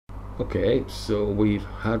Okay, so we've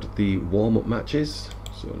had the warm-up matches,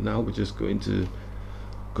 so now we're just going to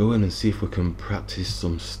go in and see if we can practice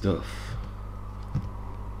some stuff.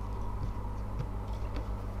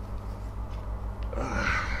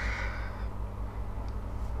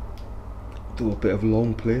 Do a bit of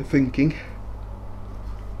long play thinking.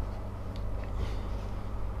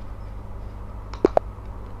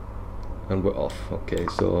 And we're off. Okay,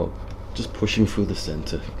 so just pushing through the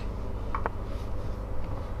center.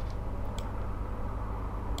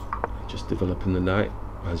 Just developing the knight,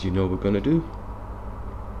 as you know we're going to do.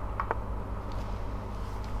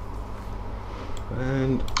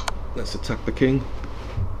 And let's attack the king.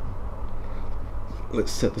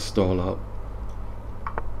 Let's set the stall out.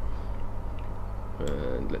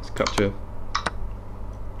 And let's capture.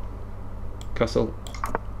 Castle.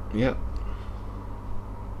 Yeah.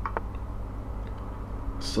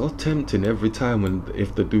 So tempting every time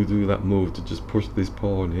if they do that move to just push this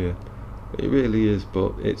pawn here. It really is,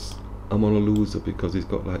 but I'm on a loser because he's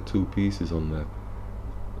got like 2 pieces on there.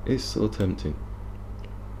 It's so tempting.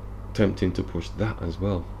 Tempting to push that as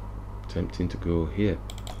well. Tempting to go here.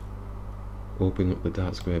 Opening up the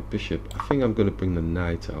dark square bishop. I think I'm going to bring the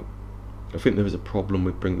knight out. I think there is a problem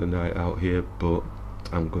with bringing the knight out here, but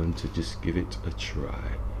I'm going to just give it a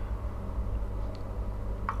try.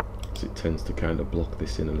 So it tends to kind of block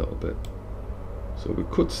this in a little bit. So we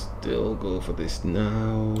could still go for this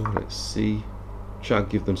now. Let's see. Try and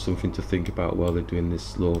give them something to think about while they're doing this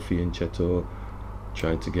slow fianchetto,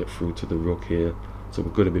 trying to get through to the rook here. So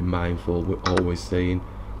we're going to be mindful. We're always saying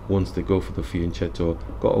once they go for the fianchetto,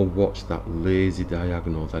 got to watch that lazy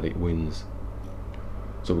diagonal that it wins.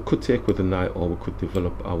 So we could take with the knight, or we could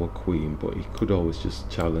develop our queen, but he could always just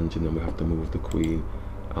challenge, and then we have to move the queen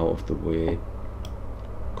out of the way.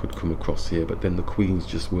 Could come across here, but then the queen's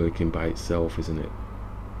just working by itself, isn't it?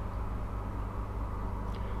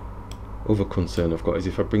 Other concern I've got is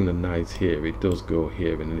if I bring the knight here, it does go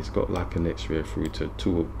here, and then it's got like an x-ray through to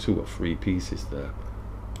two or three pieces there.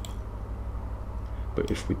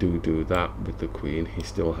 But if we do that with the queen, he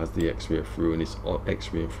still has the x-ray through, and it's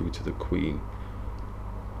x-raying through to the queen.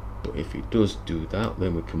 But if he does do that,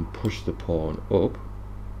 then we can push the pawn up.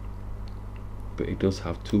 But he does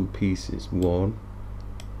have 2 pieces. One,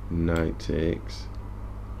 knight takes.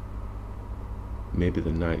 Maybe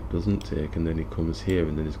the knight doesn't take, and then he comes here,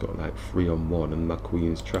 and then he's got like 3 on 1, and my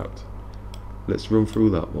queen's trapped. Let's run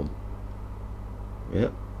through that one. Yeah,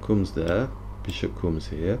 comes there. Bishop comes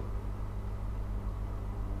here.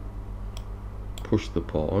 Push the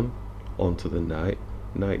pawn onto the knight.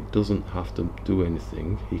 Knight doesn't have to do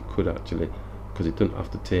anything. He could actually, because it doesn't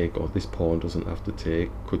have to take, or this pawn doesn't have to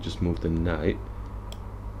take, could just move the knight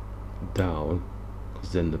down,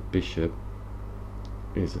 because then the bishop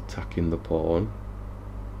is attacking the pawn.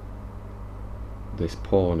 This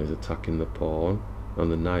pawn is attacking the pawn,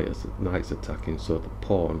 and the knight's attacking, so the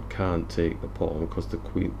pawn can't take the pawn because the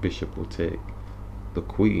bishop will take the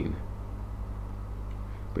queen.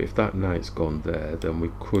 But if that knight's gone there, then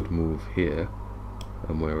we could move here,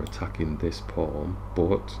 and we're attacking this pawn,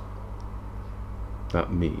 but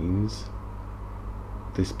that means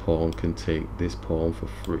this pawn can take this pawn for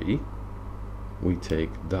free. We take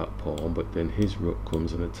that pawn, but then his rook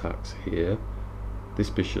comes and attacks here. This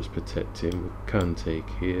bishop's protecting. We can take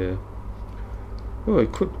here. Oh,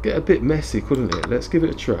 it could get a bit messy, couldn't it? Let's give it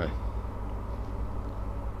a try.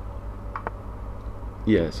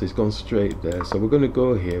 Yeah, so he's gone straight there. So we're going to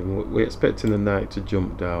go here. We're expecting the knight to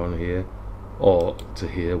jump down here, or to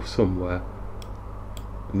here somewhere.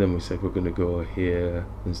 And then we said we're going to go here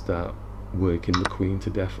and start working the queen to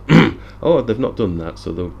death. Oh, they've not done that,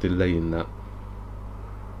 so they're delaying that.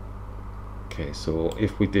 Okay, so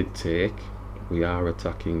if we did take, we are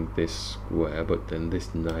attacking this square, but then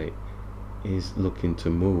this knight is looking to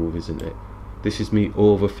move, isn't it? This is me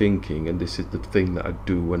overthinking, and this is the thing that I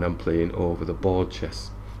do when I'm playing over the board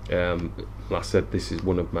chess. Like I said, this is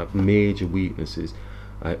one of my major weaknesses.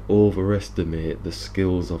 I overestimate the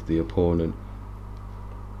skills of the opponent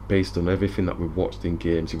based on everything that we've watched in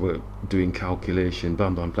games. You were doing calculation,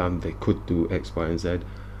 bam bam bam, they could do X, Y and Z,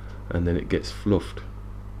 and then it gets fluffed.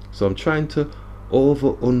 So I'm trying to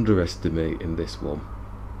underestimate in this one.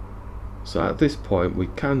 So at this point we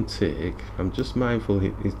can take, I'm just mindful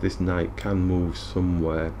this knight can move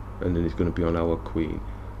somewhere, and then it's going to be on our queen.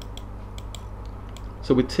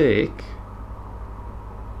 So we take,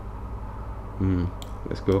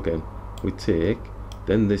 let's go again. We take,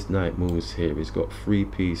 then this knight moves here. He's got 3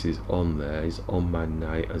 pieces on there. He's on my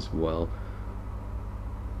knight as well.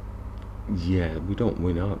 Yeah, we don't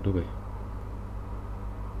win out, do we?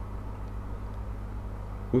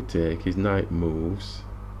 We take, his knight moves.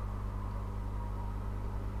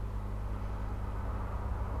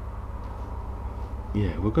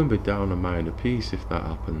 Yeah, we're going to be down a minor piece if that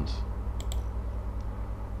happens.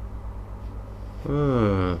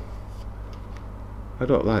 I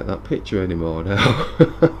don't like that picture anymore now.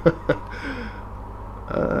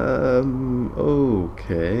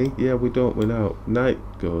 Okay, yeah, we don't win out. Knight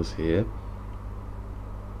goes here.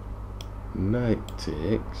 Knight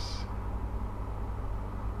takes.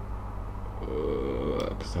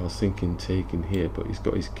 Because I was thinking taking here, but he's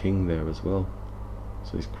got his king there as well.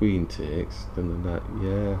 So his queen takes, then the knight,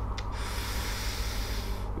 yeah.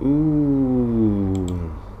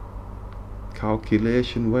 Ooh.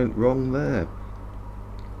 Calculation went wrong there.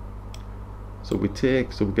 So we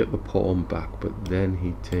take, so we get the pawn back, but then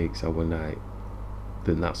he takes our knight.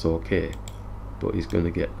 Then that's okay. But he's going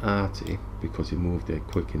to get arty because he moved there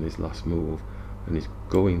quick in his last move, and he's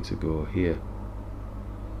going to go here.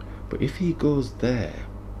 But if he goes there,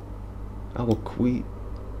 our queen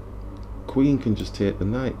can just take the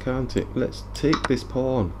knight, can't it? Let's take this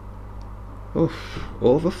pawn. Oof,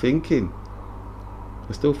 overthinking.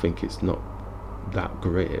 I still think it's not that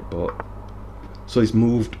great, but so he's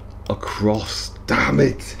moved across. Damn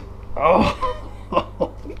it! Oh,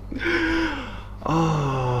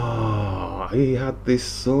 oh, he had this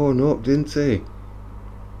sewn up, didn't he?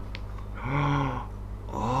 Oh,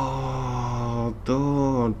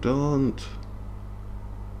 don't.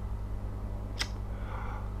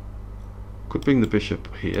 Could bring the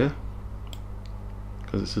bishop here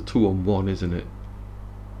because it's a 2-on-1, isn't it?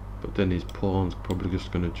 But then his pawn's probably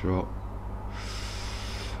just going to drop.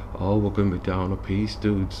 Oh, we're going to be down a piece,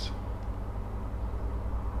 dudes.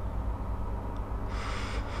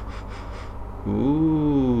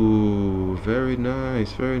 Ooh, very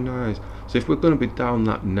nice, very nice. So if we're going to be down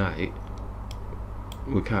that knight,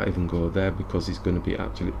 we can't even go there because he's going to be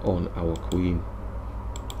actually on our queen.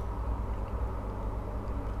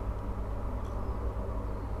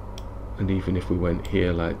 And even if we went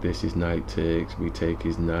here like this, his knight takes, we take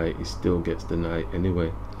his knight, he still gets the knight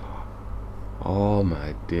anyway. Oh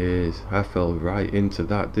my days, I fell right into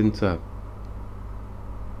that, didn't I?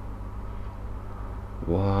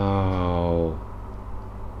 Wow.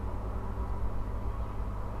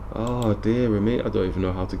 Oh dear me, I don't even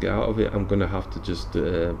know how to get out of it. I'm gonna have to just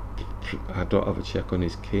I don't have a check on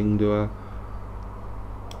his king, do I?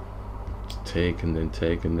 Just take and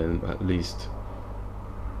then at least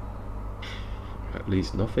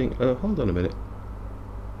nothing. Hold on a minute.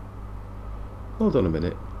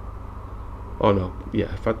 Oh no,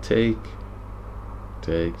 yeah, if I takes,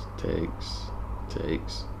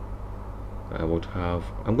 I would have,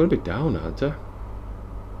 I'm going to be down, aren't I?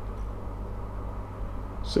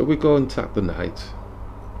 So we go and tap the knight,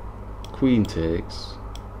 queen takes,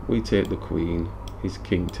 we take the queen, his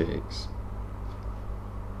king takes.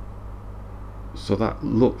 So that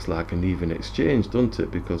looks like an even exchange, doesn't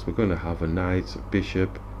it? Because we're going to have a knight,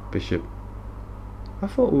 bishop. I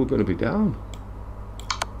thought we were going to be down.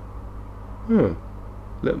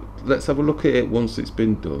 Let's have a look at it once it's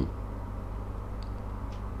been done.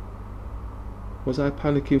 Was I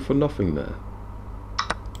panicking for nothing there?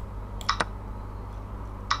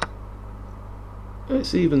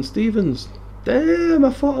 It's even Stevens. Damn,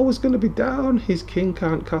 I thought I was going to be down. His king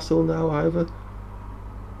can't castle now either.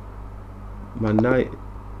 My knight.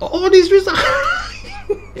 Oh, he's resigned.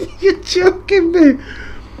 You're joking me.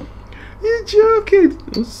 You're joking.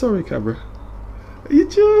 I'm sorry, camera. You're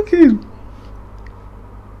joking.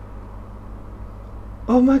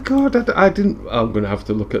 Oh my god, I didn't. I'm gonna have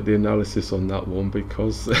to look at the analysis on that one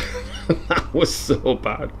because that was so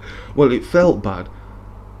bad. Well, it felt bad.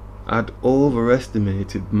 I'd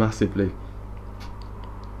overestimated massively.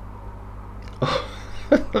 Oh,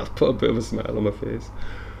 that put a bit of a smile on my face.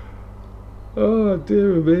 Oh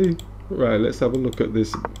dear me. Right, let's have a look at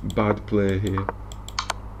this bad play here.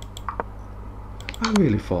 I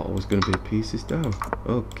really thought I was going to be pieces down.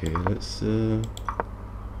 Okay, let's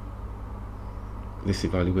this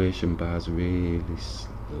evaluation bar's really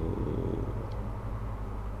slow.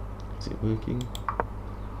 Is it working?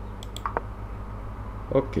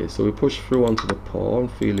 Okay, so we push through onto the pawn,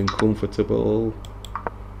 feeling comfortable,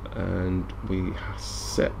 and we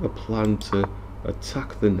set the plan to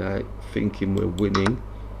attack the knight, thinking we're winning,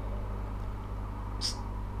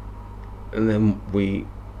 and then we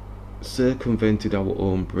circumvented our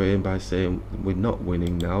own brain by saying we're not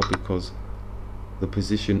winning now because the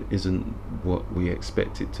position isn't what we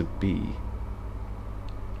expect it to be.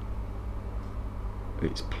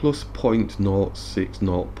 It's plus 0.06,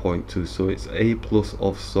 0.2, so it's a plus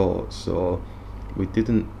of sorts. So we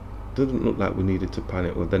didn't look like we needed to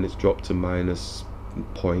panic. Well, then it's dropped to minus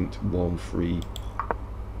 0.13.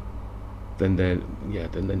 then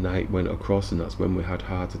the knight went across, and that's when we had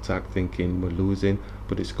heart attack thinking we're losing,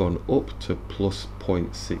 but it's gone up to plus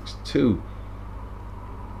 0.62.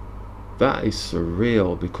 That is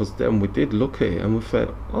surreal, because then we did look at it and we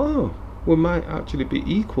felt, oh, we might actually be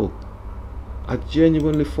equal. I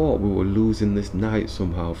genuinely thought we were losing this knight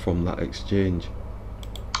somehow from that exchange.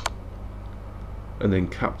 And then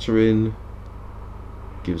capturing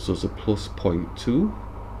gives us a plus 0.2.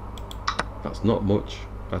 That's not much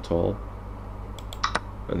at all.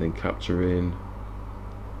 And then capturing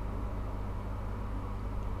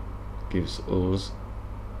gives us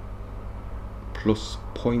plus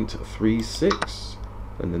 0.36,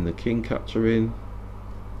 and then the king capturing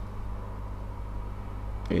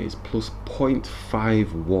is plus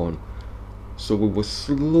 0.51. So we were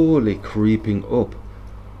slowly creeping up,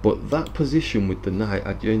 but that position with the knight,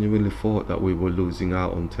 I genuinely thought that we were losing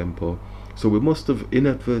out on tempo. So we must have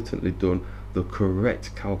inadvertently done the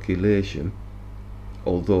correct calculation,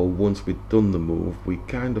 although once we'd done the move we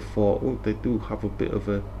kind of thought, oh, they do have a bit of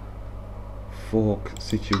a fork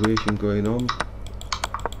situation going on,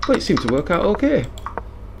 but it seemed to work out okay.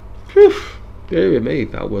 Phew, dear me,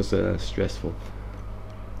 that was stressful.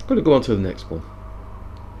 Gonna go on to the next one.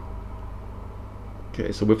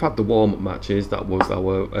 Okay, so we've had the warm-up matches. That was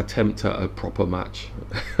our attempt at a proper match.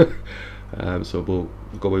 So we'll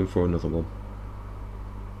go in for another one.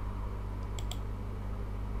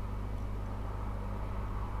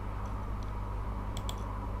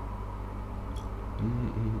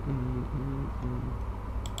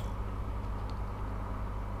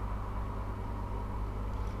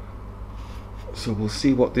 So we'll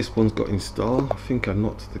see what this one's got in store. I think I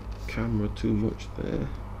knocked the camera too much there.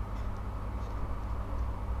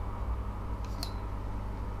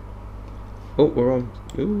 Oh, we're on.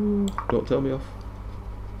 Ooh, don't tell me off.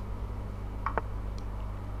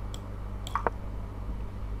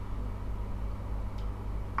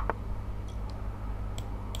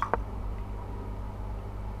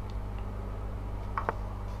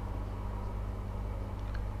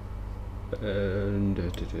 And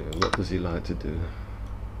what does he like to do?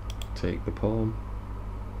 Take the pawn.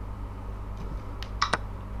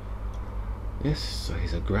 Yes, so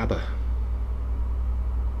he's a grabber.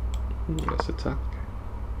 Let's attack.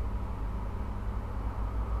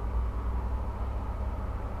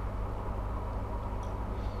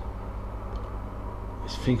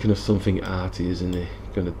 He's thinking of something arty, isn't he?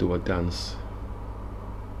 Gonna do a dance.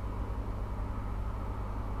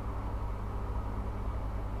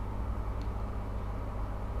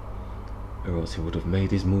 Or else he would have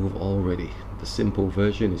made his move already. The simple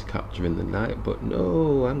version is capturing the knight, but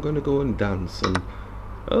no, I'm gonna go and dance. And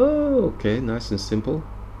oh, okay, nice and simple.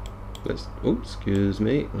 Let's, oh, excuse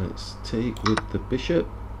me, let's take with the bishop.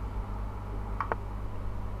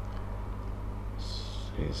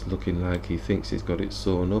 It's looking like he thinks he's got it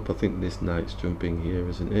sewn up. I think this knight's jumping here,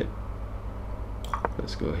 isn't it?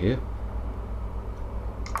 Let's go here.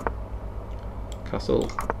 Castle.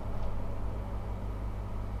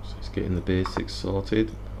 So he's getting the basics sorted.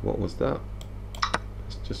 What was that?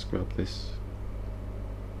 Let's just grab this.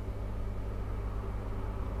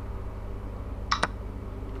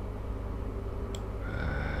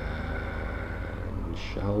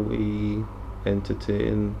 Shall we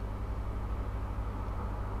entertain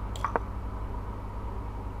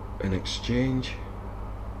an exchange?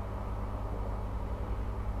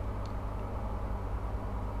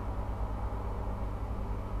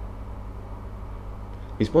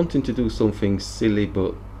 He's wanting to do something silly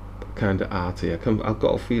but kind of arty. I've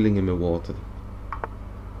got a feeling in my water.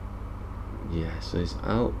 Yeah, so he's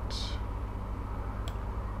out.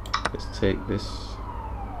 Let's take this.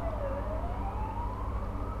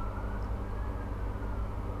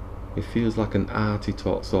 It feels like an arty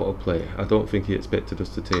sort of play. I don't think he expected us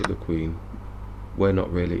to take the queen. We're not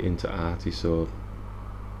really into arty, so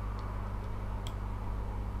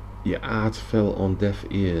yeah, art fell on deaf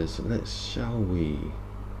ears. Shall we?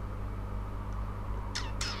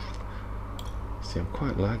 See, I'm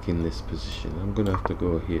quite liking this position. I'm gonna have to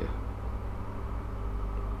go here.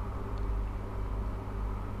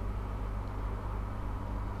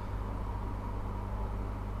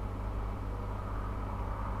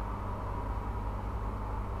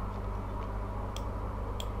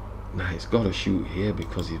 Nah, he's got to shoot here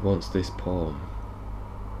because he wants this pawn.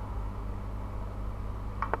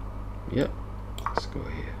 Yep, let's go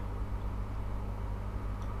here.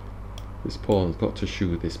 This pawn's got to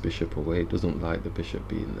shoo this bishop away. It doesn't like the bishop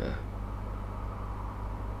being there.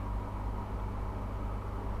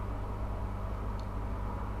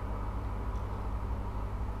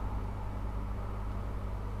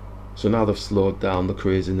 So now they've slowed down, the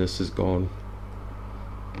craziness has gone.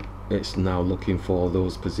 it's now looking for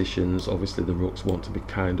those positions. Obviously the rooks want to be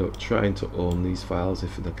kind of trying to own these files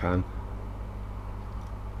if they can.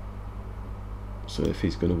 So if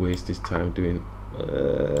he's going to waste his time doing,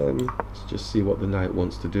 let's just see what the knight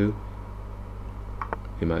wants to do.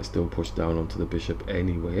 He might still push down onto the bishop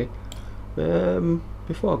anyway.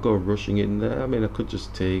 Before I go rushing in there, I mean, I could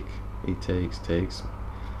just take. He takes.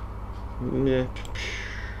 Yeah,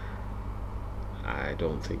 I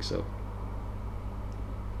don't think so.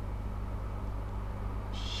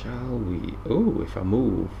 Shall we? Oh, if I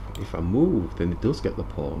move, then it does get the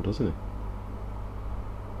pawn, doesn't it?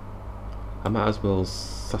 I might as well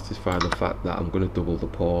satisfy the fact that I'm going to double the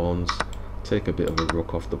pawns, take a bit of a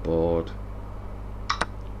rook off the board,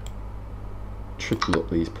 triple up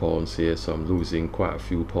these pawns here, so I'm losing quite a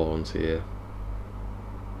few pawns here.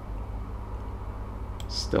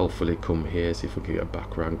 Stealthily come here, see if we can get a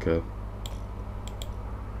back ranker.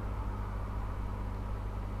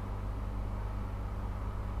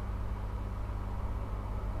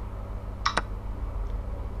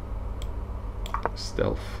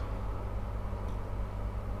 Stealth.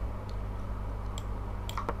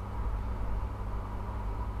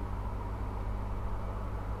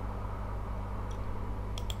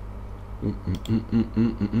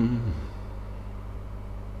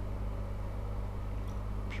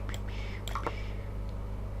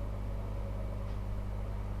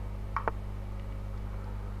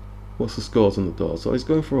 What's the scores on the door? So he's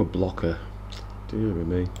going for a blocker. Dear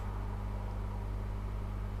me.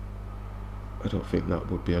 I don't think that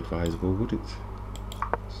would be advisable, would it?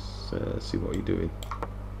 Let's see what you're doing.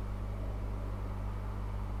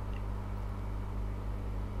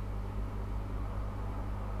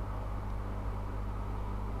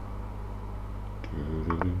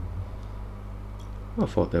 I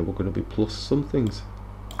thought there were going to be plus some things.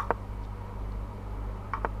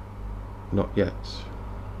 Not yet.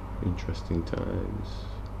 Interesting times.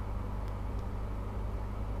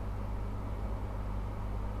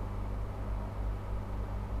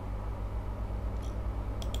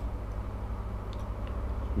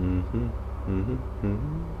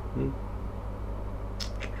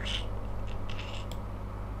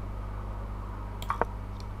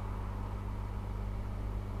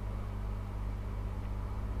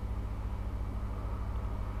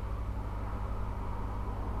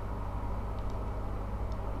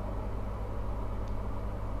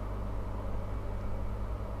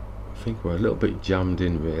 I think we're a little bit jammed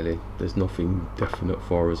in, really. There's nothing definite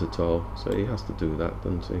for us at all, so he has to do that,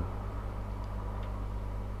 doesn't he?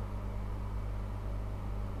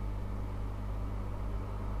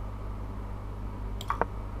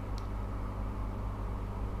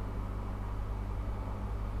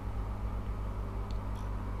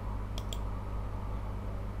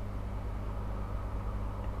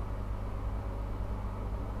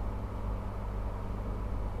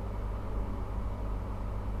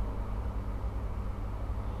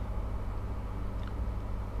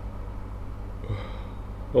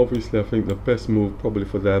 Obviously I think the best move probably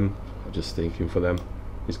for them, I'm just thinking for them,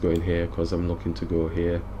 is going here, because I'm looking to go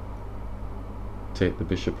here, take the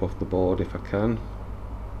bishop off the board if I can.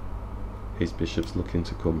 His bishop's looking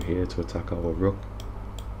to come here to attack our rook.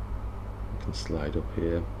 I can slide up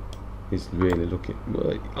here. He's really looking.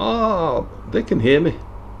 Oh, they can hear me.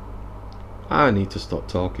 I need to stop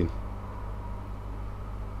talking,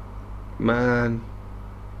 man.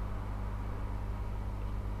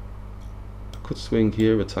 Could swing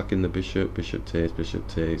here, attacking the bishop. Bishop takes.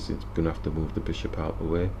 It's gonna have to move the bishop out of the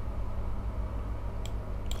way.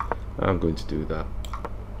 I'm going to do that.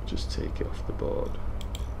 Just take it off the board.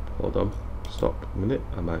 Hold on, stop a minute.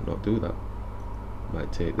 I might not do that. I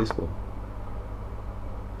might take this one.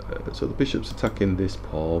 So the bishop's attacking this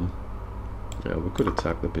pawn. Yeah, we could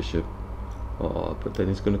attack the bishop. Oh, but then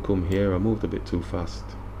he's gonna come here. I moved a bit too fast.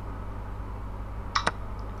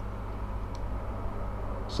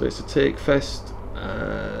 So it's a take fest,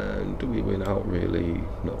 and do we win out? Really?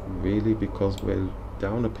 Not really, because we're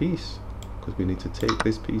down a piece, because we need to take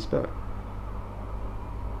this piece back.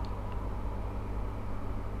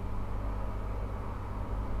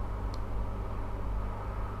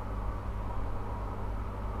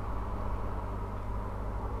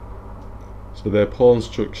 So their pawn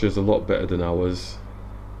structure is a lot better than ours,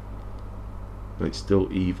 but it's still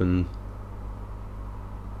even.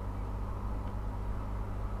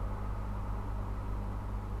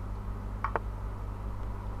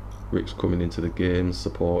 Rick's coming into the game,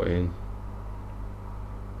 supporting.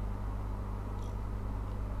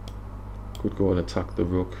 Could go and attack the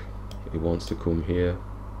rook. He wants to come here,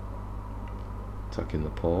 attacking the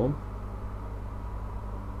pawn,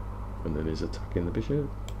 and then he's attacking the bishop,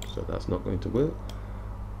 so that's not going to work.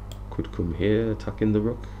 Could come here, attacking the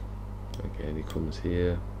rook. Again, he comes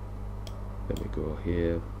here. Then we go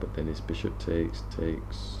here, but then his bishop takes,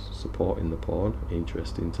 supporting the pawn.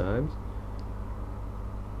 Interesting times.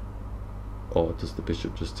 Or does the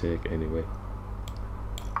bishop just take anyway?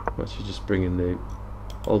 I'm actually just bringing the...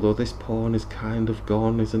 Although this pawn is kind of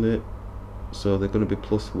gone, isn't it? So they're going to be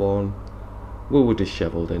 +1. Well, we're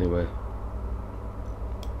dishevelled anyway.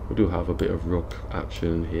 We do have a bit of rook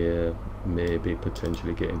action here. Maybe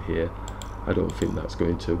potentially getting here. I don't think that's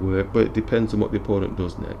going to work, but it depends on what the opponent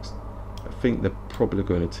does next. I think they're probably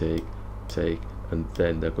going to take, and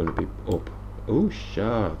then they're going to be up. Oh,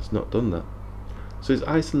 Shah, it's not done that. So he's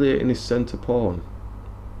isolating his centre pawn.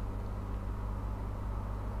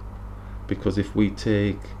 Because if we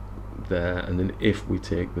take there, and then if we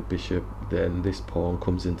take the bishop, then this pawn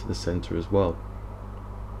comes into the centre as well.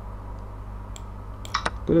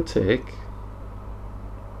 I'm going to take.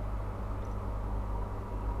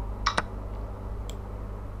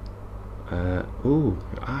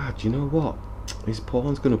 Do you know what? His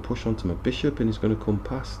pawn's going to push onto my bishop and he's going to come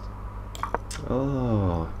past.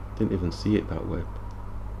 Oh, didn't even see it that way.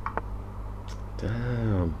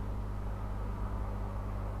 Damn.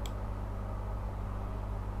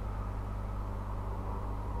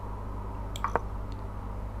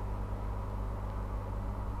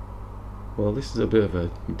 Well, this is a bit of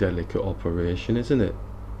a delicate operation, isn't it?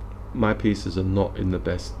 My pieces are not in the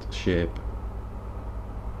best shape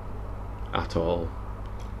at all.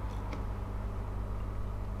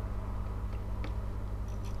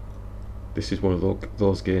 This is one of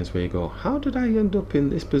those games where you go, how did I end up in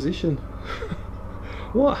this position?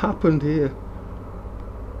 What happened here?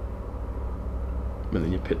 And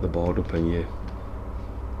then you pick the board up and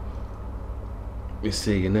you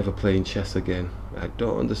see you're never playing chess again. I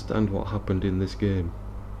don't understand what happened in this game.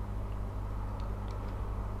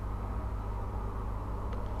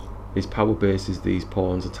 His power base is these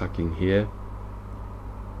pawns attacking here.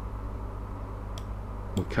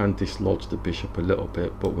 We can dislodge the bishop a little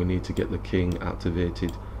bit, but we need to get the king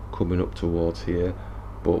activated coming up towards here.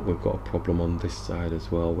 But we've got a problem on this side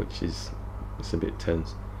as well, which is, it's a bit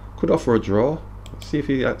tense. Could offer a draw. Let's see if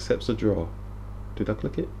he accepts a draw. Did I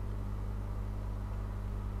click it?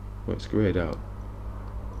 Well, it's grayed out.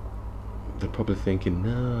 They're probably thinking,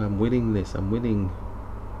 no, I'm winning this, I'm winning.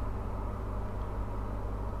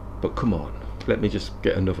 But come on, let me just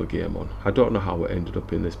get another game on. I don't know how it ended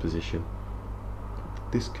up in this position.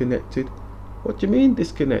 Disconnected? What do you mean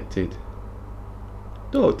disconnected?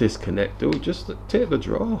 Don't disconnect, dude, just take the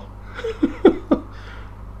draw.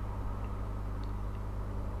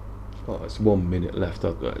 Oh, it's 1 minute left.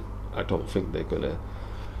 I don't think they're gonna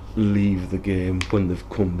leave the game when they've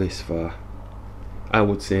come this far. I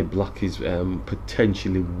would say black is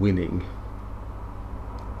potentially winning,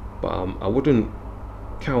 but I wouldn't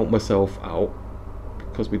count myself out,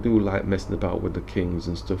 because we do like messing about with the kings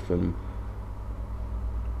and stuff and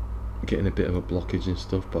getting a bit of a blockage and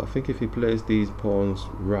stuff. But I think if he plays these pawns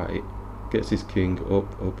right, gets his king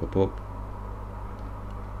up,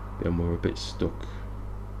 then we're a bit stuck.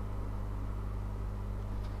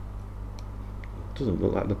 Doesn't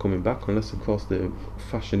look like they're coming back, unless of course they're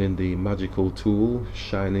fashioning the magical tool,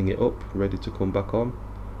 shining it up, ready to come back on.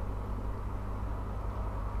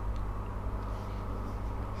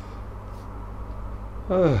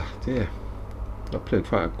 Oh dear. I played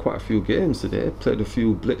quite a few games today. Played a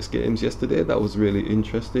few blitz games yesterday. That was really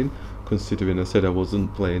interesting, considering I said I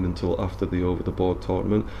wasn't playing until after the over the board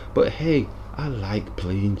tournament. But hey, I like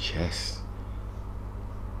playing chess.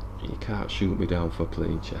 You can't shoot me down for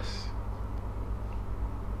playing chess.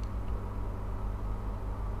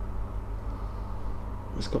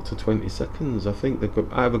 It's got to 20 seconds. I think they're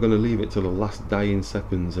either going to leave it till the last dying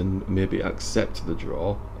seconds and maybe accept the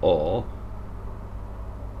draw, or,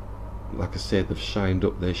 like I said, they've shined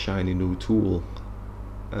up their shiny new tool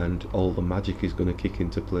and all the magic is going to kick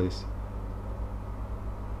into place.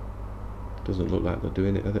 Doesn't look like they're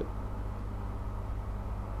doing it, does it?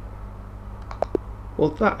 Well,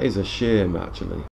 that is a shame, actually.